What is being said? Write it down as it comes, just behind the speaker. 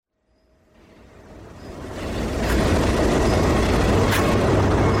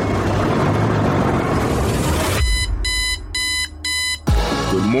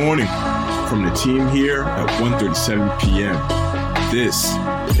morning from the team here at 1:37 p.m. This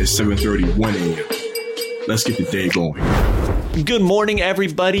is 7:31 a.m. Let's get the day going. Good morning,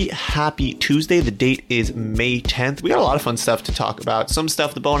 everybody. Happy Tuesday. The date is May 10th. We got a lot of fun stuff to talk about. Some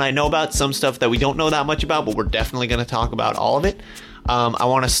stuff that Bo and I know about, some stuff that we don't know that much about, but we're definitely going to talk about all of it. I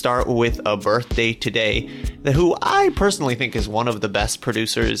want to start with a birthday today, who I personally think is one of the best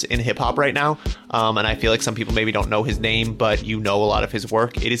producers in hip hop right now. And I feel like some people maybe don't know his name, but you know a lot of his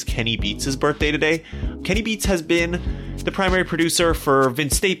work. It is Kenny Beats' birthday today. Kenny Beats has been the primary producer for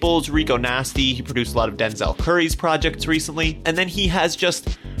Vince Staples, Rico Nasty. He produced a lot of Denzel Curry's projects recently. And then he has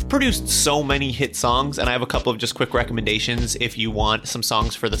just produced so many hit songs, and I have a couple of just quick recommendations if you want some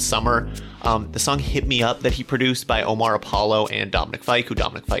songs for the summer. The song Hit Me Up that he produced by Omar Apollo and Dominic Fike, who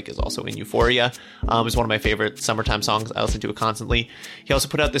Dominic Fike is also in Euphoria, is one of my favorite summertime songs. I listen to it constantly. He also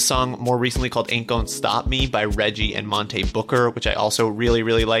put out this song more recently called Ain't Gon' Stop Me by Reggie and Monte Booker, which I also really,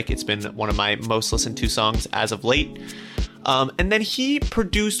 really like. It's been one of my most listened to songs as of late. And then he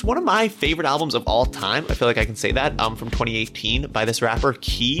produced one of my favorite albums of all time. I feel like I can say that, from 2018 by this rapper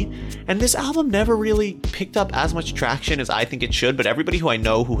Key. And this album never really picked up as much traction as I think it should, but everybody who I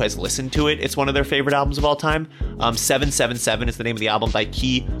know who has listened to it, it's one of their favorite albums of all time. 777 is the name of the album by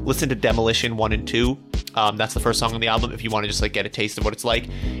Key. Listen to Demolition 1 and 2. That's the first song on the album if you want to just like get a taste of what it's like.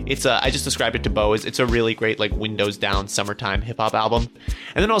 It's I just described it to Bo as it's a really great like windows down summertime hip hop album.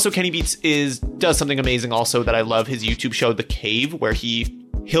 And then also Kenny Beats does something amazing also that I love, his YouTube show The Cave, where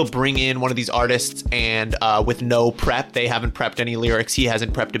he'll bring in one of these artists and with no prep, they haven't prepped any lyrics, he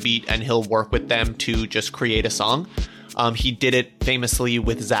hasn't prepped a beat, and he'll work with them to just create a song. He did it famously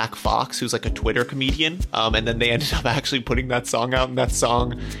with Zach Fox, who's like a Twitter comedian, and then they ended up actually putting that song out, and that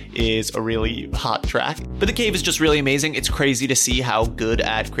song is a really hot track. But The Cave is just really amazing. It's crazy to see how good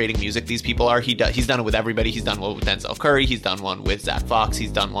at creating music these people are. He's done it with everybody. He's done one with Denzel Curry. He's done one with Zach Fox.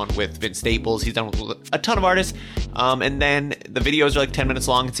 He's done one with Vince Staples. He's done one with a ton of artists. And then the videos are like 10 minutes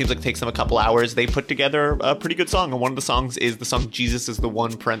long. It seems like it takes them a couple hours. They put together a pretty good song, and one of the songs is the song Jesus Is the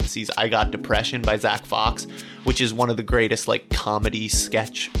One, parentheses, I Got Depression by Zach Fox, which is one of the greatest like comedy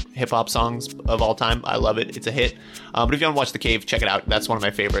sketch hip-hop songs of all time. I love it. It's a hit. But if you want to watch The Cave, check it out. That's one of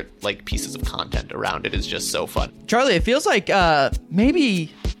my favorite like pieces of content around it. It's just so fun. Charlie, it feels like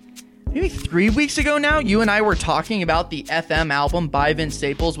maybe 3 weeks ago now, you and I were talking about the FM album by Vince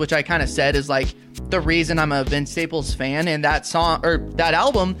Staples, which I kind of said is like the reason I'm a Vince Staples fan. And that song, or that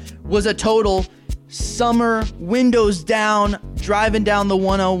album, was a total summer, windows down, driving down the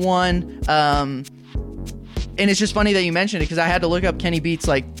 101. And it's just funny that you mentioned it, because I had to look up Kenny Beats'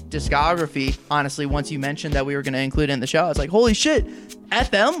 like discography. Honestly, once you mentioned that we were going to include it in the show, I was like, holy shit,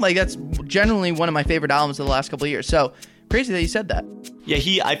 FM? Like, that's generally one of my favorite albums of the last couple of years. So crazy that you said that.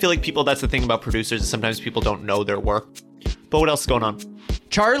 Yeah, I feel like people, that's the thing about producers, is sometimes people don't know their work. But what else is going on?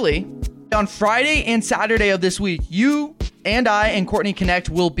 Charlie, on Friday and Saturday of this week, you and I and Courtney Connect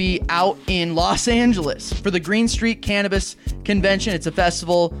will be out in Los Angeles for the Green Street Cannabis Convention. It's a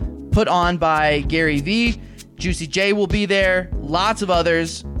festival put on by Gary Vee. Juicy J will be there, lots of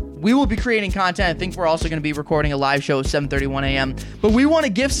others. We will be creating content. I think we're also going to be recording a live show at 7:31 a.m. But we want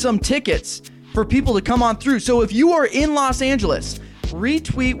to give some tickets for people to come on through. So if you are in Los Angeles,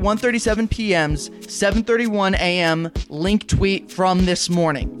 retweet 1:37 p.m.'s 7:31 a.m. link tweet from this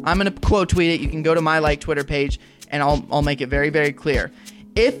morning. I'm going to quote tweet it. You can go to my like Twitter page, and I'll make it very, very clear.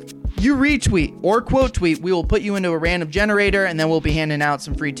 If you retweet or quote tweet, we will put you into a random generator, and then we'll be handing out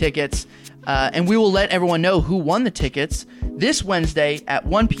some free tickets. And we will let everyone know who won the tickets this Wednesday at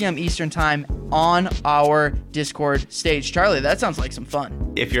 1 p.m. Eastern time on our Discord stage. Charlie, that sounds like some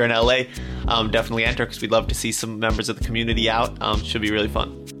fun. If you're in LA, definitely enter, because we'd love to see some members of the community out. Should be really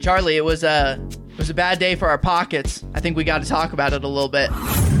fun. Charlie, it was a bad day for our pockets. I think we got to talk about it a little bit.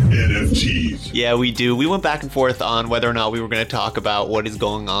 NFTs. Yeah, we do. We went back and forth on whether or not we were going to talk about what is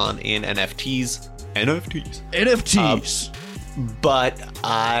going on in NFTs. But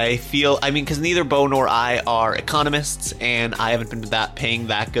I feel, because neither Bo nor I are economists, and I haven't been paying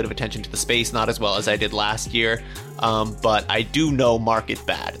that good of attention to the space, not as well as I did last year. But I do know market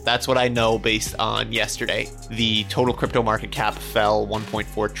bad. That's what I know based on yesterday. The total crypto market cap fell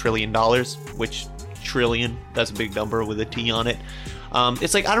 $1.4 trillion, which trillion, that's a big number with a T on it.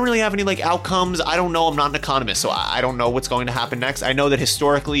 It's like, I don't really have any like outcomes. I don't know. I'm not an economist, so I don't know what's going to happen next. I know that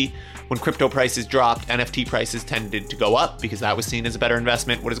historically, when crypto prices dropped, NFT prices tended to go up because that was seen as a better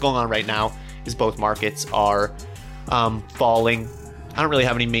investment. What is going on right now is both markets are falling. I don't really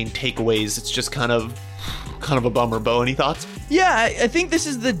have any main takeaways. It's just kind of a bummer. Bo, any thoughts? Yeah, I think this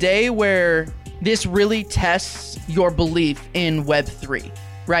is the day where this really tests your belief in Web3,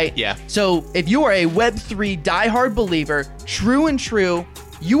 right? Yeah. So if you are a Web3 diehard believer, true and true,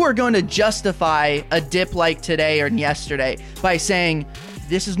 you are going to justify a dip like today or yesterday by saying,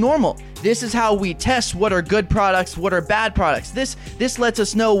 this is normal. This is how we test what are good products, what are bad products. This lets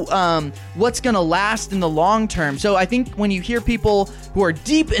us know what's going to last in the long term. So I think when you hear people who are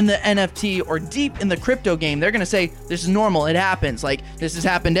deep in the NFT or deep in the crypto game, they're going to say, this is normal. It happens. Like, this has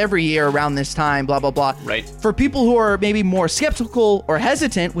happened every year around this time, blah, blah, blah. Right. For people who are maybe more skeptical or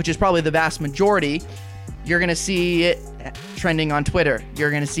hesitant, which is probably the vast majority, you're going to see it trending on Twitter. You're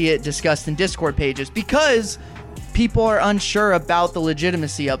going to see it discussed in Discord pages because people are unsure about the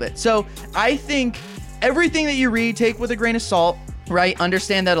legitimacy of it. So I think everything that you read, take with a grain of salt, right?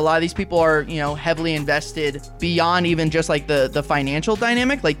 Understand that a lot of these people are, heavily invested beyond even just like the financial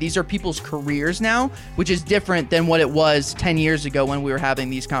dynamic. Like, these are people's careers now, which is different than what it was 10 years ago when we were having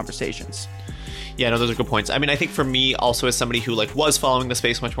these conversations. Yeah, no, those are good points. I mean, I think for me also, as somebody who was following the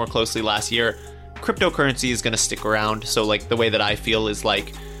space much more closely last year, cryptocurrency is going to stick around. So the way that I feel is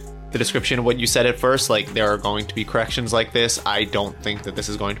the description of what you said at first, there are going to be corrections like this. I don't think that this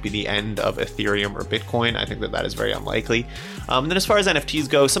is going to be the end of Ethereum or Bitcoin. I think that is very unlikely. And then as far as NFTs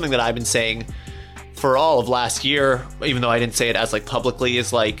go, something that I've been saying for all of last year, even though I didn't say it as publicly,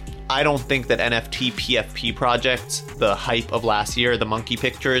 is I don't think that NFT PFP projects, the hype of last year, the monkey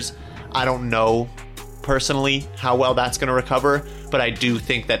pictures, I don't know personally how well that's going to recover, but I do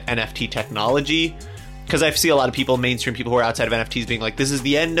think that NFT technology, because I see a lot of people, mainstream people who are outside of NFTs being this is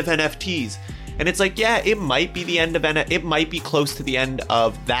the end of NFTs. And it's yeah, it might be the end of it might be close to the end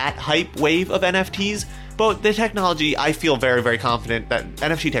of that hype wave of NFTs, but the technology, I feel very, very confident that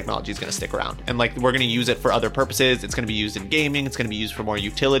NFT technology is going to stick around. And we're going to use it for other purposes. It's going to be used in gaming. It's going to be used for more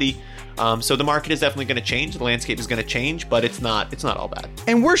utility. So the market is definitely going to change. The landscape is going to change, but it's not all bad.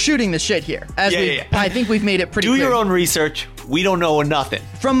 And we're shooting the shit here. I think we've made it pretty clear. Do your own research. We don't know nothing.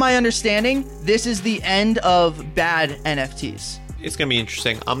 From my understanding, this is the end of bad NFTs. It's going to be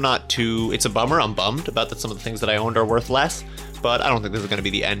interesting. It's a bummer. I'm bummed about that some of the things that I owned are worth less, but I don't think this is going to be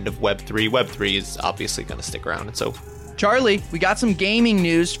the end of Web3. Web3 is obviously going to stick around. And so, Charlie, we got some gaming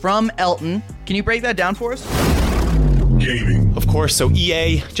news from Elton. Can you break that down for us? Gaming. Of course, so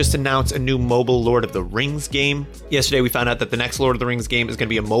EA just announced a new mobile Lord of the Rings game. Yesterday we found out that the next Lord of the Rings game is going to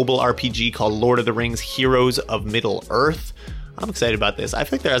be a mobile RPG called Lord of the Rings Heroes of Middle-earth. I'm excited about this. I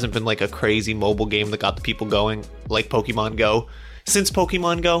feel like there hasn't been a crazy mobile game that got the people going like Pokemon Go since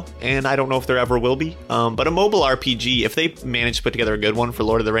Pokemon Go, and I don't know if there ever will be. But a mobile RPG, if they manage to put together a good one for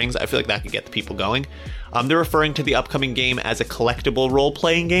Lord of the Rings, I feel like that could get the people going. They're referring to the upcoming game as a collectible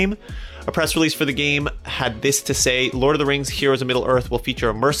role-playing game. A press release for the game had this to say: Lord of the Rings Heroes of Middle-earth will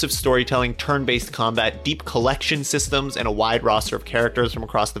feature immersive storytelling, turn-based combat, deep collection systems, and a wide roster of characters from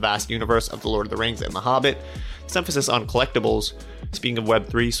across the vast universe of The Lord of the Rings and The Hobbit. This emphasis on collectibles, speaking of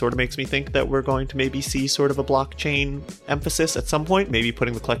Web3, sort of makes me think that we're going to maybe see sort of a blockchain emphasis at some point, maybe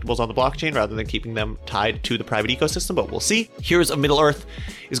putting the collectibles on the blockchain rather than keeping them tied to the private ecosystem, but we'll see. Heroes of Middle-earth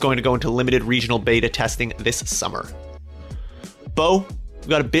is going to go into limited regional beta testing this summer. Bo, we've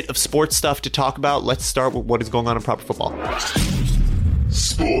got a bit of sports stuff to talk about. Let's start with what is going on in proper football.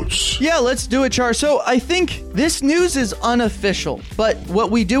 Sports. Yeah, let's do it, Char. So I think this news is unofficial, but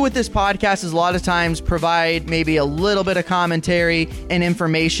what we do with this podcast is a lot of times provide maybe a little bit of commentary and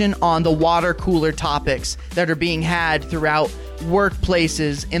information on the water cooler topics that are being had throughout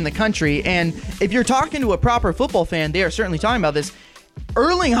workplaces in the country. And if you're talking to a proper football fan, they are certainly talking about this.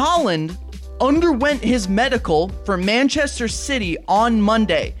 Erling Haaland underwent his medical for Manchester City on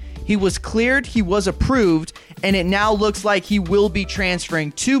Monday. He was cleared, he was approved, and it now looks like he will be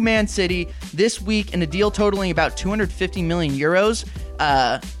transferring to Man City this week in a deal totaling about 250 million euros.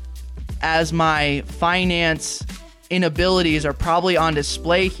 As my finance inabilities are probably on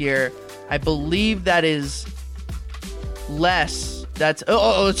display here, I believe that is less. That's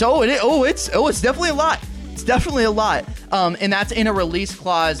it's definitely a lot. It's definitely a lot. And that's in a release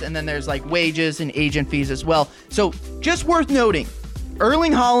clause, and then there's wages and agent fees as well. So just worth noting,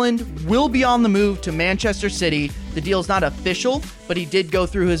 Erling Haaland will be on the move to Manchester City. The deal's not official, but he did go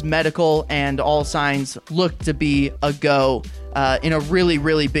through his medical, and all signs look to be a go in a really,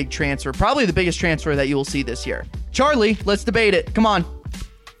 really big transfer. Probably the biggest transfer that you will see this year. Charlie, let's debate it. Come on.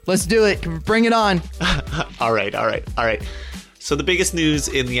 Let's do it. Bring it on. All right. So the biggest news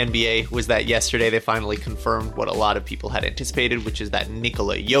in the NBA was that yesterday they finally confirmed what a lot of people had anticipated, which is that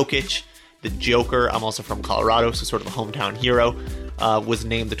Nikola Jokic, the Joker, I'm also from Colorado, so sort of a hometown hero, was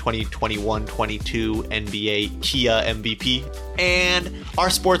named the 2021-22 NBA Kia MVP. And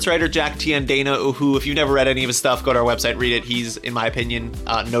our sports writer, Jack Tiendana, who, if you've never read any of his stuff, go to our website, read it. He's, in my opinion,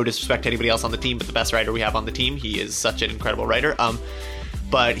 no disrespect to anybody else on the team, but the best writer we have on the team. He is such an incredible writer.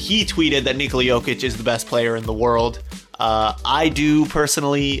 But he tweeted that Nikola Jokic is the best player in the world. I do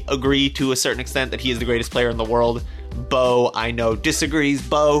personally agree to a certain extent that he is the greatest player in the world. Bo, I know, disagrees.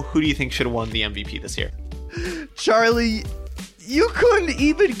 Bo, who do you think should have won the MVP this year? Charlie, you couldn't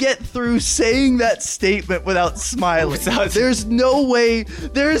even get through saying that statement without smiling. There's no way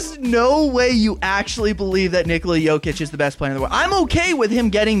you actually believe that Nikola Jokic is the best player in the world. I'm okay with him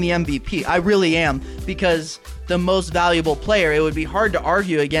getting the MVP. I really am, because the most valuable player, it would be hard to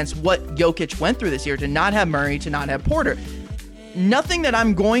argue against what Jokic went through this year, to not have Murray, to not have Porter. Nothing that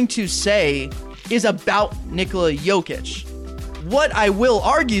I'm going to say is about Nikola Jokic. What I will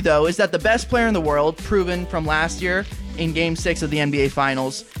argue, though, is that the best player in the world, proven from last year in Game 6 of the NBA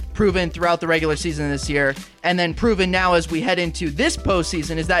Finals, proven throughout the regular season this year, and then proven now as we head into this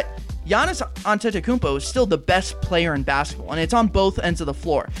postseason, is that Giannis Antetokounmpo is still the best player in basketball, and it's on both ends of the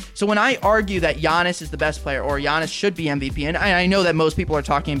floor. So when I argue that Giannis is the best player, or Giannis should be MVP, and I know that most people are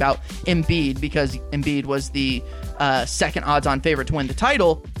talking about Embiid because Embiid was the second odds-on favorite to win the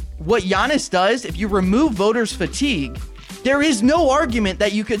title, what Giannis does, if you remove voters' fatigue, there is no argument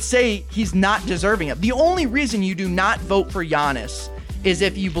that you could say he's not deserving of. The only reason you do not vote for Giannis is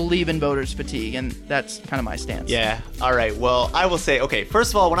if you believe in voters' fatigue, and that's kind of my stance. Yeah, all right. Well, I will say, okay, first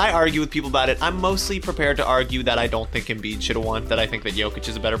of all, when I argue with people about it, I'm mostly prepared to argue that I don't think Embiid should have won, that I think that Jokic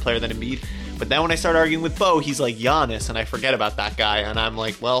is a better player than Embiid. But then when I start arguing with Bo, he's like Giannis, and I forget about that guy, and I'm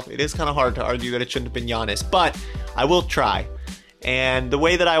like, well, it is kind of hard to argue that it shouldn't have been Giannis, but I will try. And the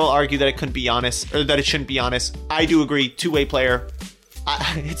way that I will argue that it couldn't be Giannis, or that it shouldn't be Giannis, I do agree, two-way player.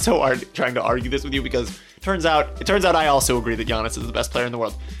 It's so hard trying to argue this with you, because it turns out I also agree that Giannis is the best player in the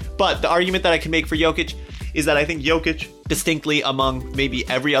world. But the argument that I can make for Jokic is that I think Jokic, distinctly among maybe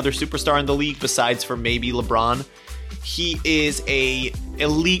every other superstar in the league, besides for maybe LeBron, he is a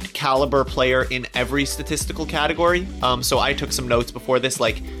elite caliber player in every statistical category. So I took some notes before this,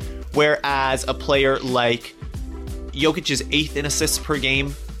 like, whereas a player like Jokic is 8th in assists per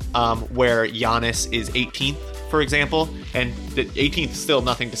game, where Giannis is 18th, for example, and the 18th is still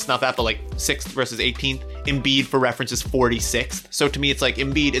nothing to snuff at, but like 6th versus 18th. Embiid, for reference, is 46th. So to me, it's like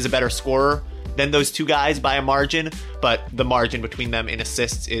Embiid is a better scorer than those two guys by a margin, but the margin between them in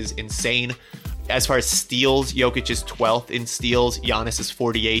assists is insane. As far as steals, Jokic is 12th in steals, Giannis is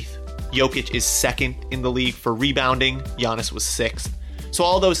 48th. Jokic is 2nd in the league for rebounding, Giannis was 6th. So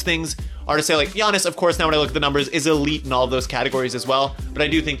all those things are to say, like, Giannis, of course, now when I look at the numbers, is elite in all of those categories as well. But I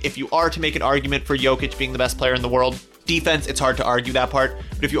do think if you are to make an argument for Jokic being the best player in the world, defense, it's hard to argue that part.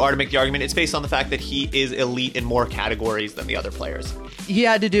 But if you are to make the argument, it's based on the fact that he is elite in more categories than the other players. He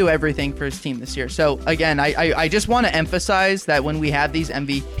had to do everything for his team this year. So again, I just want to emphasize that when we have these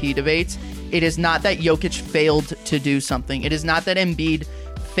MVP debates, it is not that Jokic failed to do something. It is not that Embiid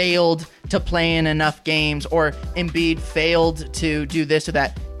failed to play in enough games, or Embiid failed to do this or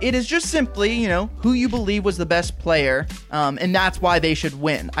that. It is just simply, who you believe was the best player, and that's why they should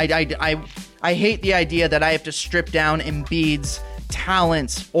win. I hate the idea that I have to strip down Embiid's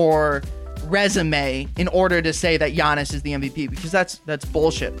talents or resume in order to say that Giannis is the MVP, because that's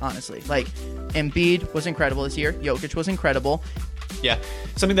bullshit, honestly. Like, Embiid was incredible this year. Jokic was incredible. Yeah.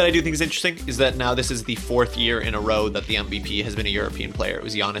 Something that I do think is interesting is that now this is the 4th year in a row that the MVP has been a European player. It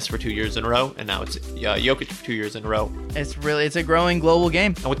was Giannis for 2 years in a row, and now it's Jokic for 2 years in a row. It's a growing global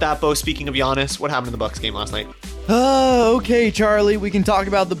game. And with that, Bo, speaking of Giannis, what happened in the Bucks game last night? Okay, Charlie, we can talk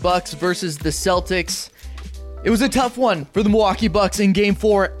about the Bucks versus the Celtics. It was a tough one for the Milwaukee Bucks in Game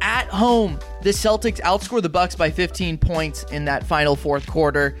 4 at home. The Celtics outscored the Bucks by 15 points in that final fourth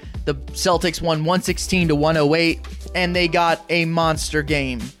quarter. The Celtics won 116-108, and they got a monster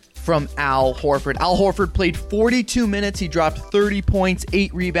game from Al Horford. Al Horford played 42 minutes. He dropped 30 points,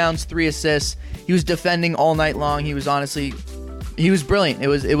 8 rebounds, 3 assists. He was defending all night long. He was brilliant. It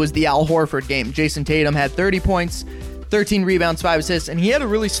was the Al Horford game. Jason Tatum had 30 points, 13 rebounds, 5 assists, and he had a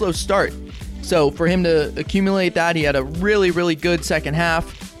really slow start. So for him to accumulate that, he had a really, really good second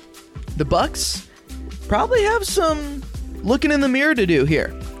half. The Bucks probably have some looking in the mirror to do here.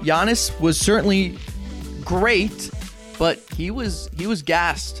 Giannis was certainly great, but he was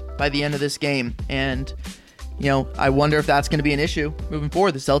gassed by the end of this game. And, I wonder if that's going to be an issue moving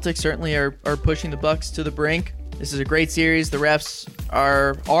forward. The Celtics certainly are pushing the Bucks to the brink. This is a great series. The refs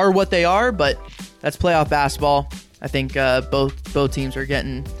are what they are, but that's playoff basketball. I think both teams are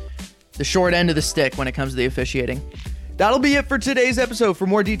getting the short end of the stick when it comes to the officiating. That'll be it for today's episode. For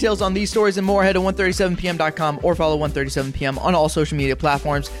more details on these stories and more, head to 137pm.com or follow 137pm on all social media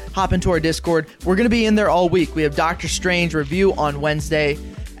platforms. Hop into our Discord. We're going to be in there all week. We have Doctor Strange review on Wednesday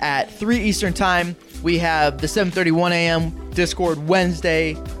at 3 Eastern Time. We have the 7:31 a.m. Discord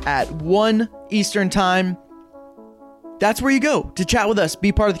Wednesday at 1 Eastern Time. That's where you go to chat with us,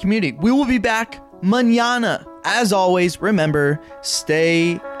 be part of the community. We will be back mañana As always, remember,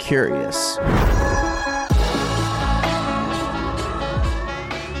 stay curious.